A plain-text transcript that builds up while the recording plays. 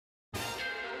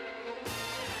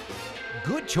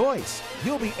Good choice.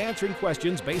 You'll be answering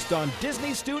questions based on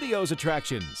Disney Studios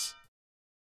attractions.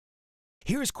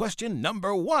 Here's question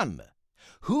number 1.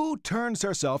 Who turns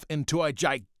herself into a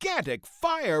gigantic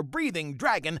fire-breathing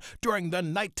dragon during the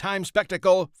nighttime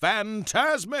spectacle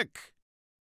Fantasmic?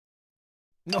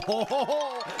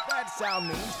 Oh, that sound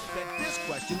means that this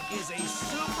question is a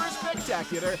super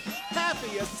spectacular,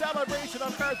 happiest celebration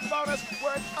on Earth bonus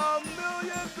worth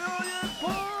 1,000,000 billion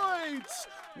points!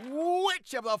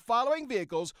 Which of the following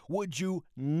vehicles would you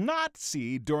not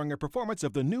see during a performance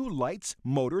of the new Lights,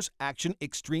 Motors, Action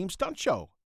Extreme Stunt Show?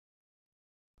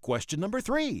 Question number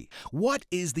 3. What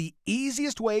is the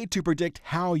easiest way to predict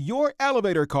how your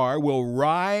elevator car will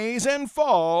rise and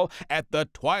fall at the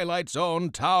Twilight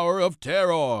Zone Tower of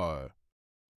Terror?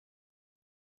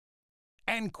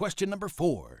 And question number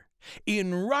 4.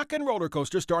 In Rock and Roller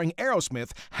Coaster starring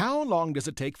Aerosmith, how long does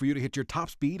it take for you to hit your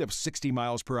top speed of 60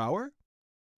 miles per hour?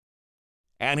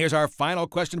 And here's our final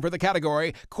question for the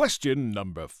category, question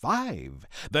number 5.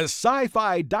 The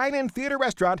sci-fi dine-in theater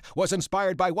restaurant was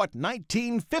inspired by what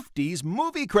 1950s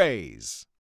movie craze?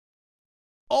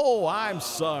 Oh, I'm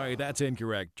sorry, that's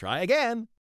incorrect. Try again.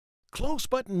 Close,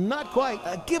 but not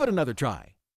quite. Give it another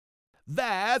try.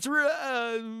 That's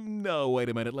right. No, wait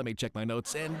a minute. Let me check my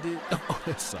notes and...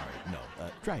 sorry, no.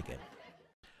 Try again.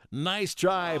 Nice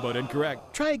try, but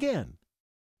incorrect. Try again.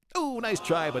 Oh, nice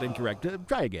try, but incorrect.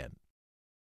 Try again.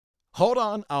 Hold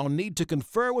on, I'll need to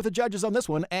confer with the judges on this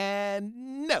one, and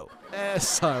no.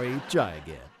 Sorry, try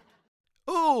again.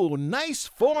 Ooh, nice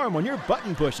form when you're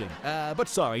button pushing. But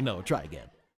sorry, no, try again.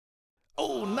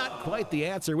 Oh, not quite the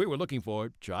answer we were looking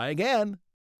for. Try again.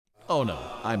 Oh no,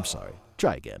 I'm sorry.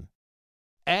 Try again.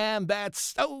 And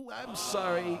that's, I'm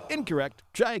sorry, incorrect.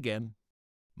 Try again.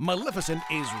 Maleficent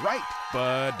is right,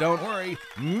 but don't worry,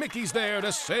 Mickey's there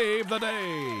to save the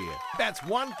day. That's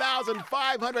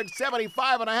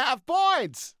 1,575.5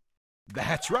 points.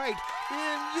 That's right,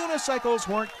 unicycles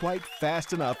weren't quite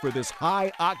fast enough for this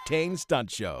high-octane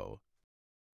stunt show.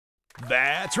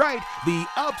 That's right, the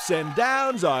ups and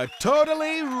downs are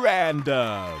totally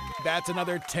random. That's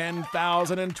another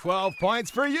 10,012 points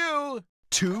for you.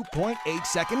 2.8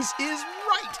 seconds is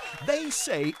right. They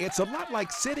say it's a lot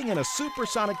like sitting in a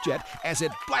supersonic jet as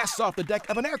it blasts off the deck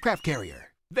of an aircraft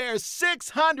carrier. There's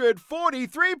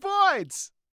 643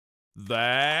 points.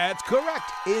 That's correct.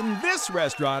 In this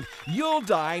restaurant, you'll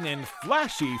dine in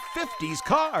flashy 50s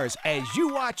cars as you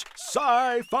watch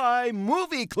sci-fi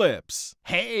movie clips.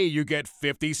 Hey, you get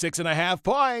 56.5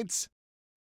 points.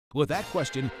 With that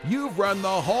question, you've run the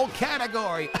whole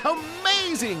category.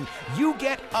 Amazing! You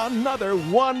get another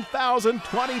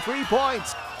 1,023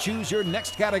 points. Choose your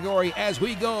next category as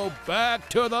we go back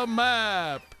to the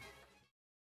map.